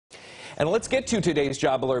And let's get to today's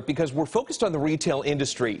job alert because we're focused on the retail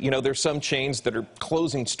industry. You know, there's some chains that are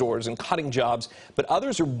closing stores and cutting jobs, but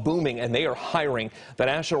others are booming and they are hiring. The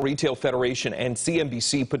National Retail Federation and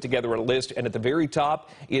CNBC put together a list, and at the very top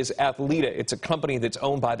is Athleta. It's a company that's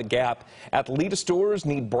owned by the Gap. Athleta stores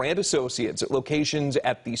need brand associates at locations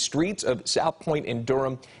at the streets of South Point in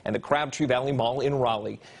Durham and the Crabtree Valley Mall in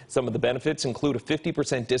Raleigh. Some of the benefits include a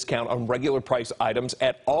 50% discount on regular price items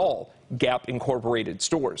at all Gap Incorporated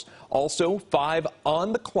stores. Also, 5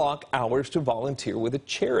 on-the-clock hours to volunteer with a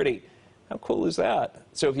charity. How cool is that?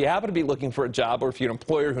 So if you happen to be looking for a job, or if you're an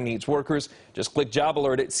employer who needs workers, just click Job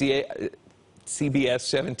Alert at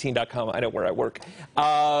CBS17.com. I know where I work.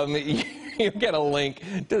 You get a link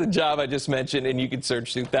to the job I just mentioned, and you can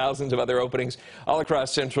search through thousands of other openings all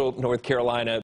across Central North Carolina.